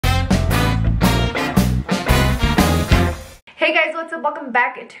Hey guys, what's up? Welcome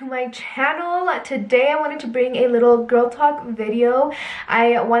back to my channel. Today I wanted to bring a little girl talk video.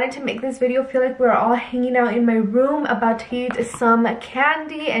 I wanted to make this video feel like we're all hanging out in my room, about to eat some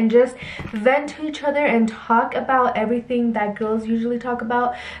candy and just vent to each other and talk about everything that girls usually talk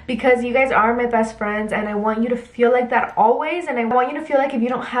about, because you guys are my best friends and I want you to feel like that always, and I want you to feel like if you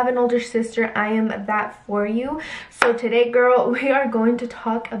don't have an older sister, I am that for you. So today, girl, we are going to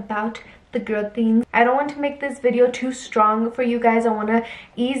talk about the girl things. I don't want to make this video too strong for you guys. I want to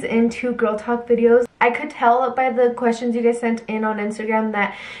ease into girl talk videos. I could tell by the questions you guys sent in on Instagram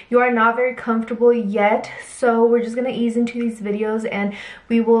that you are not very comfortable yet, so we're just gonna ease into these videos and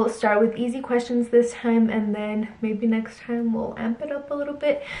we will start with easy questions this time, and then maybe next time we'll amp it up a little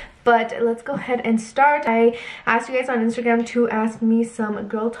bit. But let's go ahead and start. I asked you guys on Instagram to ask me some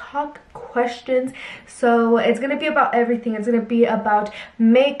girl talk questions, so it's gonna be about everything. It's gonna be about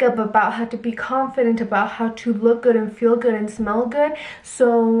makeup, about how to be confident, about how to look good and feel good and smell good.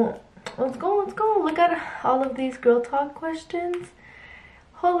 So let's go. Look at all of these girl talk questions.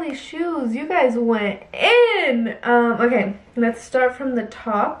 Holy shoes, you guys went in. Okay, let's start from the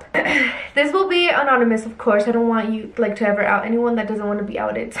top. This will be anonymous, of course. I don't want you to ever out anyone that doesn't want to be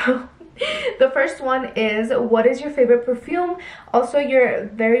outed. So the first one is, what is your favorite perfume? Also, you're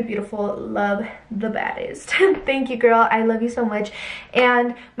very beautiful. Love, the baddest. Thank you, girl. I love you so much.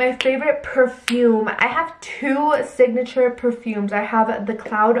 And my favorite perfume, I have two signature perfumes. I have the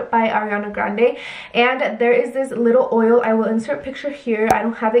Cloud by Ariana Grande, and there is this little oil. I will insert picture here. I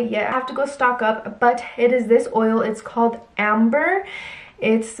don't have it yet. I have to go stock up, but it is this oil. It's called Amber.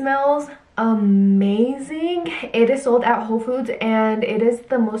 It smells amazing. It is sold at Whole Foods and it is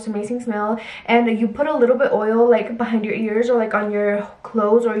the most amazing smell. And you put a little bit oil like behind your ears or like on your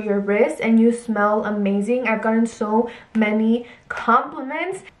clothes or your wrist and you smell amazing. I've gotten so many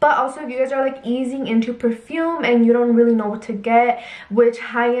compliments. But also, if you guys are like easing into perfume and you don't really know what to get, which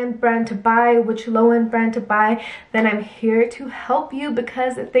high-end brand to buy, which low-end brand to buy, then I'm here to help you,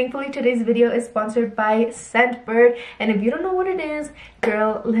 because thankfully today's video is sponsored by Scentbird. And if you don't know what it is,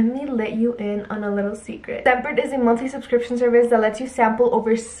 girl, let me let you in on a little secret. Scentbird is a monthly subscription service that lets you sample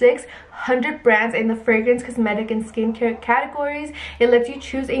over 600 brands in the fragrance, cosmetic, and skincare categories. It lets you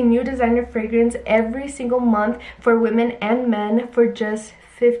choose a new designer fragrance every single month for women and men for just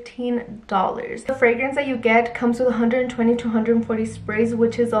 $15. The fragrance that you get comes with 120 to 140 sprays,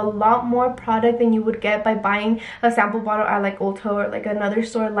 which is a lot more product than you would get by buying a sample bottle at like Ulta or like another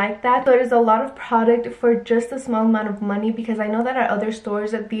store like that. So it is a lot of product for just a small amount of money, because I know that at other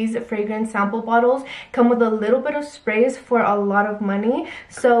stores that these fragrance sample bottles come with a little bit of sprays for a lot of money.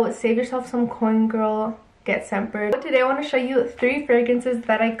 So save yourself some coin, girl. Get Scentbird. Today I want to show you 3 fragrances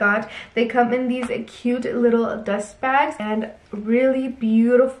that I got. They come in these cute little dust bags and really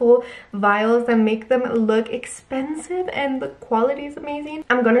beautiful vials that make them look expensive, and the quality is amazing.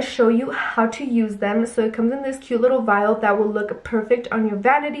 I'm gonna show you how to use them. So it comes in this cute little vial that will look perfect on your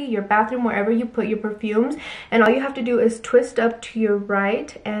vanity, your bathroom, wherever you put your perfumes, and all you have to do is twist up to your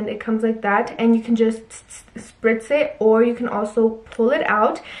right and it comes like that, and you can just spritz it, or you can also pull it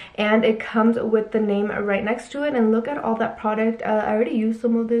out and it comes with the name right next to it. And look at all that product. I already used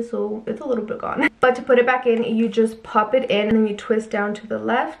some of this, so it's a little bit gone. But to put it back in, you just pop it in and then you twist down to the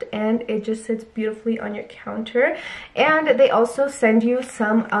left and it just sits beautifully on your counter. And they also send you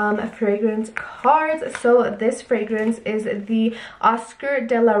some fragrance cards. So this fragrance is the Oscar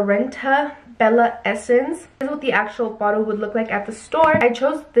de la Renta Bella Essence. This is what the actual bottle would look like at the store. I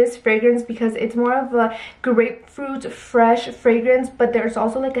chose this fragrance because it's more of a grapefruit fresh fragrance, but there's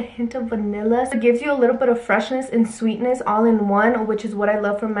also like a hint of vanilla. So it gives you a little bit of freshness and sweetness all in one, which is what I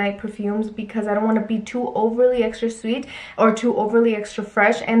love from my perfumes, because I don't want to be too overly extra sweet or too overly extra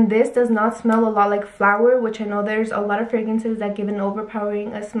fresh. And this does not smell a lot like flower, which I know there's a lot of fragrances that give an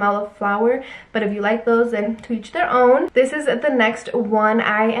overpowering smell of flower, but if you like those, then to each their own. This is the next one.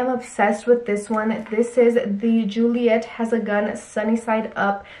 I am obsessed with this one. This is the Juliet Has a Gun Sunny Side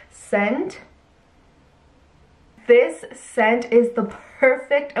Up scent. This scent is the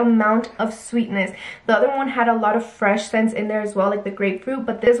perfect amount of sweetness. The other one had a lot of fresh scents in there as well, like the grapefruit,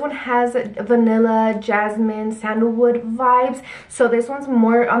 but this one has vanilla, jasmine, sandalwood vibes. So this one's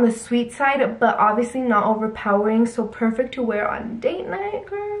more on the sweet side, but obviously not overpowering. So perfect to wear on date night,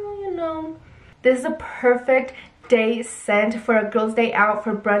 girl, you know. This is a perfect day scent for a girl's day out,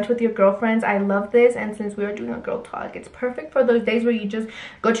 for brunch with your girlfriends. I love this, and since we are doing a girl talk, it's perfect for those days where you just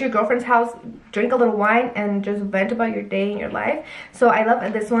go to your girlfriend's house, drink a little wine, and just vent about your day and your life. So I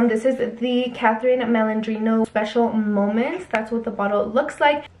love this one. This is the Catherine Malandrino Special Moments. That's what the bottle looks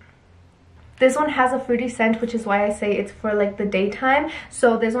like. This one has a fruity scent, which is why I say it's for like the daytime.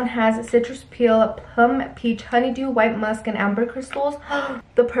 So this one has citrus peel, plum, peach, honeydew, white musk, and amber crystals.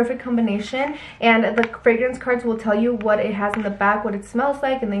 The perfect combination. And the fragrance cards will tell you what it has in the back, what it smells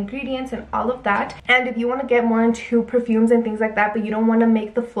like, and the ingredients and all of that. And if you want to get more into perfumes and things like that, but you don't want to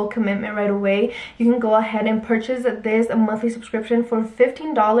make the full commitment right away, you can go ahead and purchase this monthly subscription for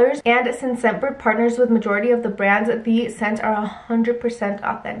 $15. And since Scentbird partners with majority of the brands, the scents are 100%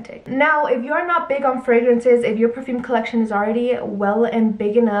 authentic. Now, if you are not big on fragrances, if your perfume collection is already well and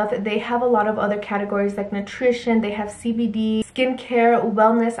big enough, they have a lot of other categories like nutrition, they have CBD, skincare,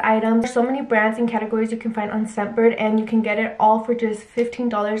 wellness items. There's so many brands and categories you can find on Scentbird, and you can get it all for just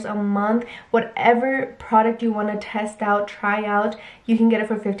 $15 a month. Whatever product you want to test out, try out, you can get it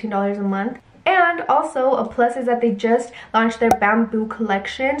for $15 a month. And also a plus is that they just launched their bamboo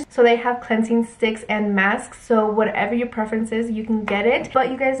collection, so they have cleansing sticks and masks, so whatever your preference is, you can get it.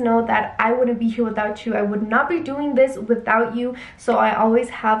 But you guys know that I wouldn't be here without you. I would not be doing this without you, so I always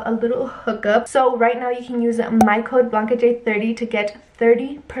have a little hookup. So right now you can use my code blancaj30 to get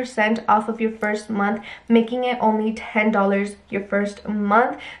 30% off of your first month, making it only $10 your first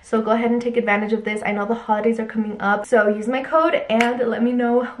month. So go ahead and take advantage of this. I know the holidays are coming up, so use my code and let me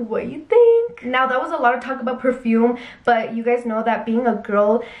know what you think. Now, that was a lot of talk about perfume, but you guys know that being a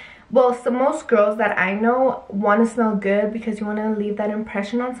girl, well, so most girls that I know want to smell good because you want to leave that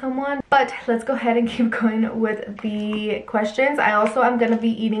impression on someone. But let's go ahead and keep going with the questions. I also am going to be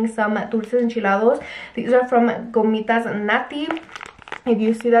eating some dulces enchilados. These are from Gomitas Nati. If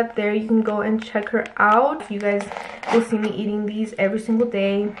you see that there, you can go and check her out. You guys will see me eating these every single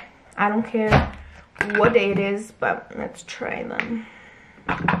day. I don't care what day it is, but let's try them.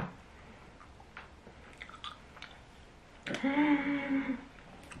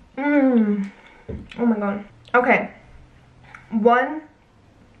 Oh my god. Okay, one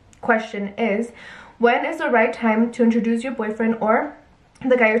question is, when is the right time to introduce your boyfriend or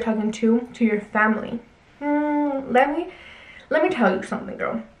the guy you're talking to your family? Let me tell you something,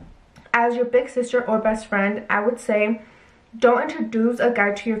 girl. As your big sister or best friend, I would say don't introduce a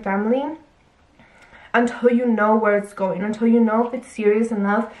guy to your family until you know where it's going, until you know if it's serious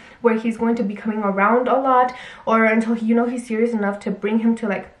enough where he's going to be coming around a lot, or until you know he's serious enough to bring him to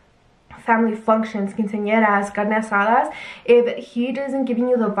like family functions, quinceañeras, carne asadas. If he isn't giving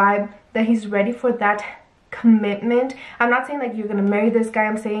you the vibe that he's ready for that commitment, I'm not saying like you're gonna marry this guy,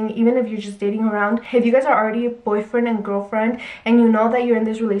 I'm saying even if you're just dating around, if you guys are already boyfriend and girlfriend and you know that you're in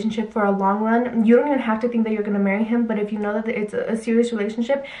this relationship for a long run, you don't even have to think that you're gonna marry him. But if you know that it's a serious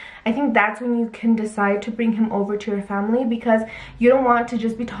relationship, I think that's when you can decide to bring him over to your family, because you don't want to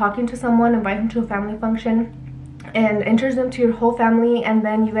just be talking to someone, invite him to a family function and introduce them to your whole family, and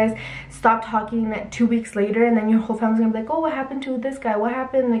then you guys stop talking 2 weeks later, and then your whole family's gonna be like, oh, what happened to this guy? What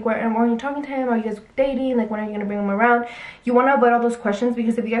happened? Like, where are you talking to him? Are you guys dating? Like, when are you gonna bring him around? You want to avoid all those questions,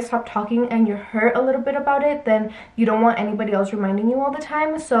 because if you guys stop talking and you're hurt a little bit about it, then you don't want anybody else reminding you all the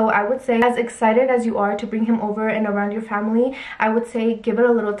time. So I would say, as excited as you are to bring him over and around your family, I would say give it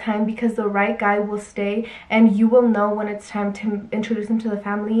a little time, because the right guy will stay, and you will know when it's time to introduce him to the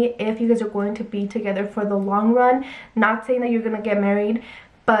family if you guys are going to be together for the long run. Not saying that you're gonna get married,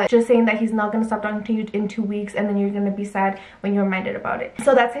 but just saying that he's not gonna stop talking to you in 2 weeks, and then you're gonna be sad when you're reminded about it.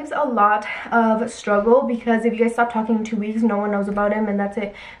 So that saves a lot of struggle, because if you guys stop talking in 2 weeks, no one knows about him and that's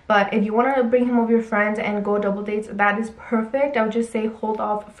it. But if you want to bring him over your friends and go double dates, that is perfect. I would just say hold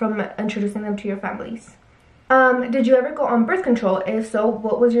off from introducing them to your families. Did you ever go on birth control? If so,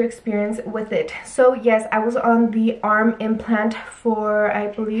 what was your experience with it? So yes, I was on the arm implant for, I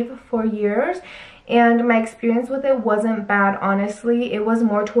believe, 4 years. And my experience with it wasn't bad, honestly. It was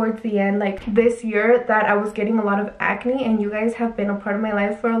more towards the end, like this year, that I was getting a lot of acne, and you guys have been a part of my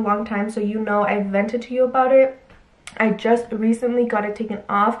life for a long time, so you know I've vented to you about it. I just recently got it taken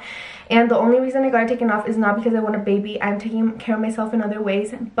off, and the only reason I got it taken off is not because I want a baby. I'm taking care of myself in other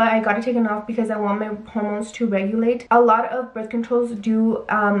ways, but I got it taken off because I want my hormones to regulate. A lot of birth controls do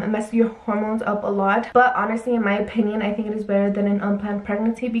mess your hormones up a lot, but honestly, in my opinion, I think it is better than an unplanned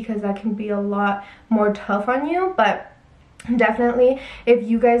pregnancy, because that can be a lot more tough on you. But definitely, if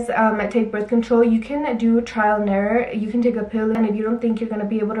you guys take birth control, you can do trial and error. You can take a pill, and if you don't think you're going to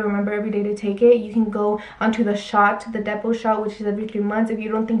be able to remember every day to take it, you can go onto the shot, the depot shot, which is every 3 months. If you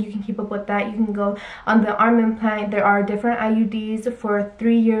don't think you can keep up with that, you can go on the arm implant. There are different IUDs for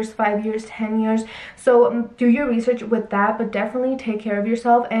 3 years, 5 years, 10 years. So do your research with that, but definitely take care of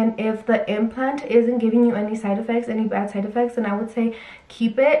yourself. And if the implant isn't giving you any side effects, any bad side effects, then I would say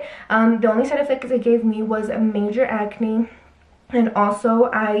keep it. The only side effect it gave me was a major acne, And also,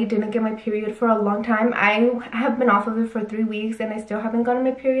 I didn't get my period for a long time. I have been off of it for 3 weeks and I still haven't gotten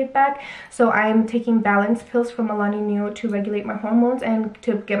my period back. So I'm taking balance pills from Alani Nu to regulate my hormones and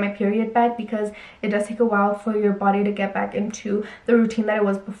to get my period back, because it does take a while for your body to get back into the routine that it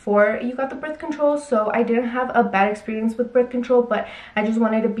was before you got the birth control. So I didn't have a bad experience with birth control, but I just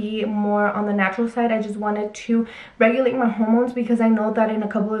wanted to be more on the natural side. I just wanted to regulate my hormones because I know that in a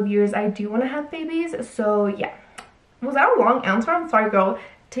couple of years I do want to have babies. So yeah. Was that a long answer? I'm sorry, girl.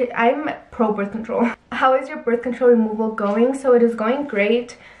 I'm pro birth control. How is your birth control removal going? So it is going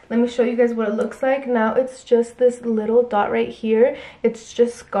great. Let me show you guys what it looks like. Now it's just this little dot right here. It's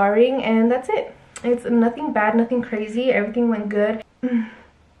just scarring and that's it. It's nothing bad, nothing crazy. Everything went good.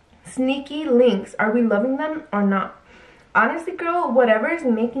 Sneaky links. Are we loving them or not? Honestly, girl, whatever is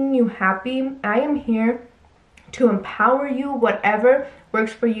making you happy, I am here to empower you. Whatever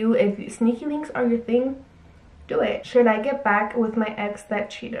works for you. If sneaky links are your thing, do it. Should I get back with my ex that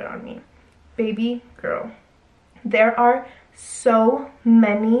cheated on me? Baby girl, there are so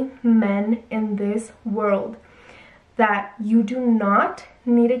many men in this world that you do not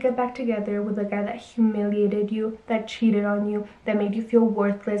need to get back together with a guy that humiliated you, that cheated on you, that made you feel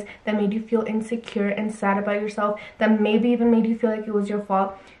worthless, that made you feel insecure and sad about yourself, that maybe even made you feel like it was your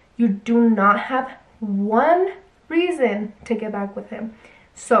fault. You do not have one reason to get back with him.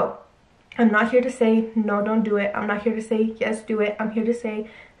 So I'm not here to say, no, don't do it. I'm not here to say, yes, do it. I'm here to say,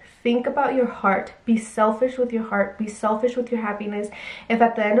 think about your heart. Be selfish with your heart. Be selfish with your happiness. If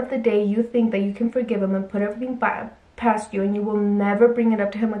at the end of the day you think that you can forgive him and put everything past you and you will never bring it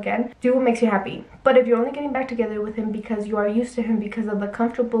up to him again, do what makes you happy. But if you're only getting back together with him because you are used to him, because of the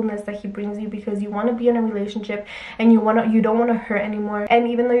comfortableness that he brings you, because you want to be in a relationship and you don't want to hurt anymore, and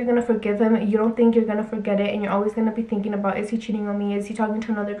even though you're going to forgive him, you don't think you're going to forget it, and you're always going to be thinking about, is he cheating on me, is he talking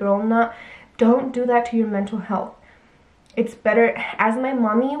to another girl? Not. Don't do that to your mental health. It's better, as my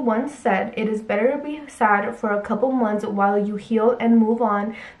mommy once said, it is better to be sad for a couple months while you heal and move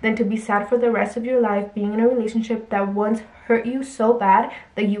on than to be sad for the rest of your life being in a relationship that once hurt you so bad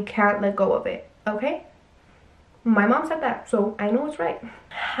that you can't let go of it. Okay? My mom said that, so I know it's right.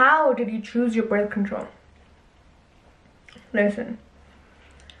 How did you choose your birth control? Listen,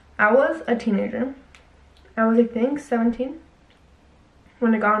 I was a teenager. I was, I think, 17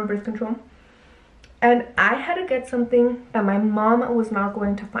 when I got on birth control. And I had to get something that my mom was not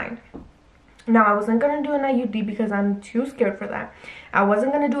going to find. Now, I wasn't going to do an IUD because I'm too scared for that. I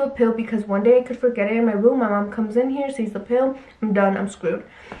wasn't going to do a pill because one day I could forget it in my room. My mom comes in here, sees the pill. I'm done. I'm screwed.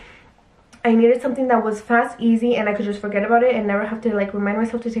 I needed something that was fast, easy, and I could just forget about it and never have to like remind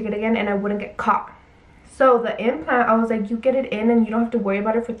myself to take it again, and I wouldn't get caught. So the implant, I was like, you get it in and you don't have to worry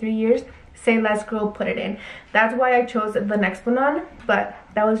about it for 3 years. Say less, girl, put it in. That's why I chose the Nexplanon, but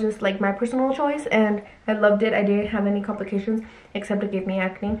that was just like my personal choice and I loved it. I didn't have any complications except it gave me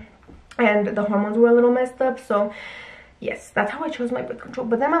acne and the hormones were a little messed up. So yes, that's how I chose my birth control.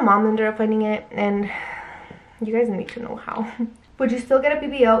 But then my mom ended up finding it, and you guys need to know how. Would you still get a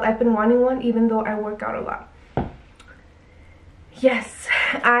BBL? I've been wanting one even though I work out a lot. Yes,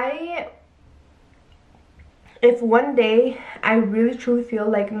 if one day I really truly feel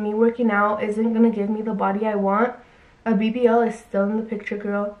like me working out isn't gonna give me the body I want, a BBL is still in the picture,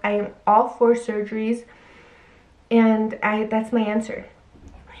 girl. I am all for surgeries, and that's my answer.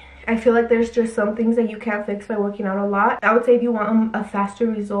 I feel like there's just some things that you can't fix by working out a lot. I would say if you want a faster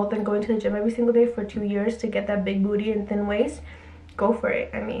result than going to the gym every single day for 2 years to get that big booty and thin waist, go for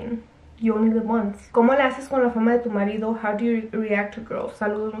it. I mean, you only live once. ¿Cómo le haces con la fama de tu marido? How do you react to girls?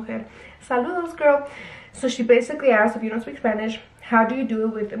 Saludos, mujer. Saludos, girl. So she basically asked, if you don't speak Spanish, how do you do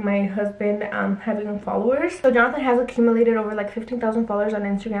it with my husband having followers? So Jonathan has accumulated over like 15,000 followers on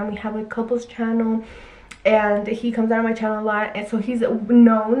Instagram. We have a couples channel and he comes out on my channel a lot, and so he's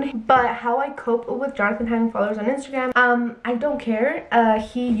known. But how I cope with Jonathan having followers on Instagram, I don't care.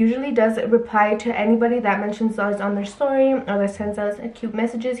 He usually does reply to anybody that mentions us on their story or that sends us cute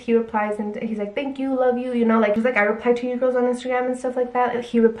messages. He replies and he's like, thank you, love you, you know, like just like I reply to you girls on Instagram and stuff like that,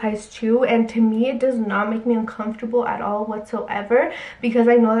 he replies too. And to me, it does not make me uncomfortable at all whatsoever, because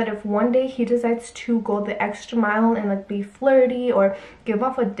I know that if one day he decides to go the extra mile and like be flirty or give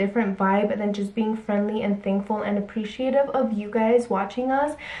off a different vibe than just being friendly and thankful and appreciative of you guys watching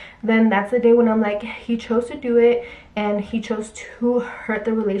us, then that's the day when I'm like, he chose to do it and he chose to hurt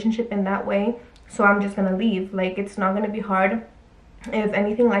the relationship in that way, so I'm just gonna leave. Like, it's not gonna be hard. If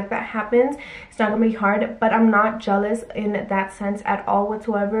anything like that happens, it's not gonna be hard. But I'm not jealous in that sense at all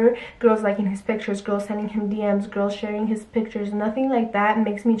whatsoever. Girls liking his pictures, girls sending him DMs, girls sharing his pictures, nothing like that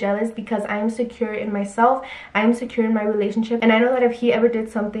makes me jealous, because I am secure in myself, I am secure in my relationship, and I know that if he ever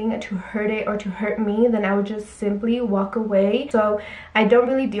did something to hurt it or to hurt me, then I would just simply walk away. So I don't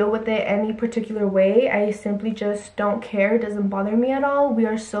really deal with it any particular way. I simply just don't care. It doesn't bother me at all. We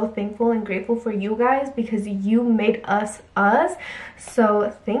are so thankful and grateful for you guys, because you made us us.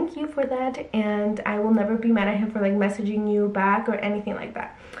 So thank you for that, and I will never be mad at him for like messaging you back or anything like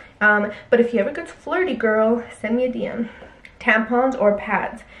that. But if he ever gets flirty, girl, send me a DM. Tampons or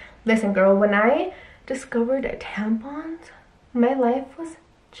pads? Listen, girl, when I discovered tampons, my life was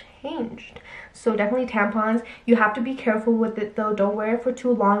changed. So definitely tampons. You have to be careful with it though. Don't wear it for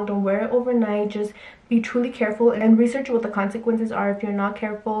too long, don't wear it overnight. Just be truly careful and research what the consequences are if you're not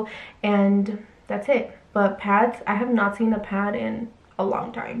careful, and that's it. But pads, I have not seen a pad in a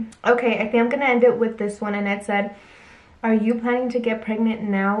long time. Okay, I think I'm gonna end it with this one, and it said, are you planning to get pregnant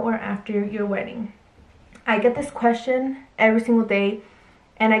now or after your wedding? I get this question every single day,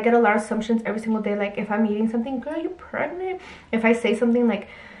 and I get a lot of assumptions every single day. Like, if I'm eating something, girl, you pregnant? If I say something like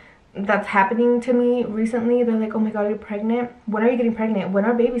that's happening to me recently, they're like, oh my god, you're pregnant? When are you getting pregnant? When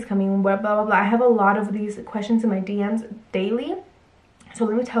are babies coming? Blah blah blah. I have a lot of these questions in my DMs daily. So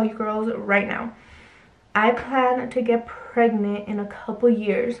let me tell you girls right now, I plan to get pregnant in a couple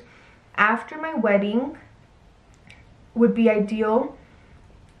years. After my wedding would be ideal,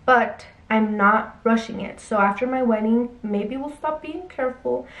 but I'm not rushing it. So after my wedding, maybe we'll stop being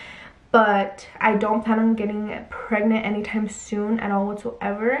careful, but I don't plan on getting pregnant anytime soon at all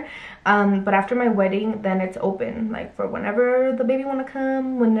whatsoever. But after my wedding, then it's open, like for whenever the baby want to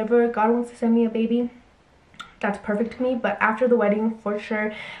come, whenever God wants to send me a baby. That's perfect to me. But after the wedding, for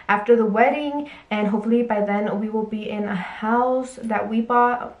sure, after the wedding, and hopefully by then we will be in a house that we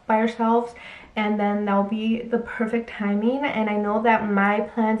bought by ourselves, and then that'll be the perfect timing. And I know that my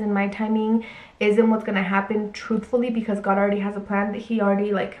plans and my timing isn't what's gonna happen truthfully, because God already has a plan. That he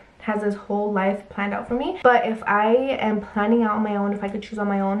already like has his whole life planned out for me. But if I am planning out on my own, if I could choose on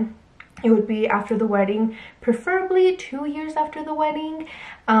my own, it would be after the wedding, preferably 2 years after the wedding,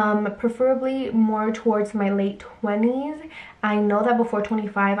 preferably more towards my late 20s. I know that before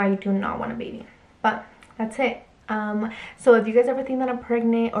 25 I do not want a baby, but that's it. So if you guys ever think that I'm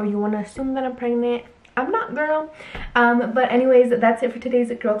pregnant, or you want to assume that I'm pregnant, I'm not, girl. But anyways, that's it for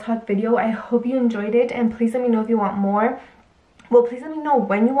today's girl talk video. I hope you enjoyed it, and please let me know if you want more. Well, please let me know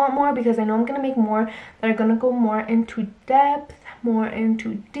when you want more, because I know I'm gonna make more that are gonna go more into depth, more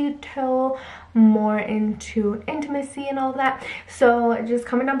into detail, more into intimacy and all that. So just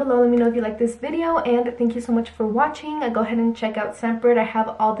comment down below, let me know if you like this video, and thank you so much for watching. Go ahead and check out Scentbird. I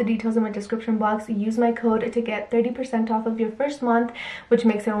have all the details in my description box. Use my code to get 30% off of your first month, which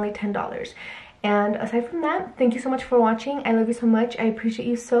makes it only $10. And aside from that, thank you so much for watching. I love you so much. I appreciate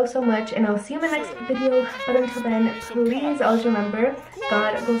you so much, and I'll see you in my next video. But until then, please always remember,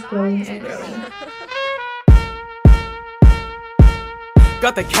 God goes growing and growing.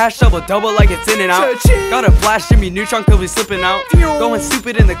 Got the cash double like it's in and out. Got a blast Jimmy Neutron cause we slipping out. Going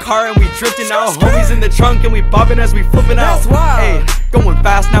stupid in the car and we drifting out. Homies in the trunk and we bobbing as we flipping out. Hey, going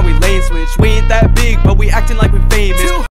fast now we lane switch. We ain't that big but we acting like we famous.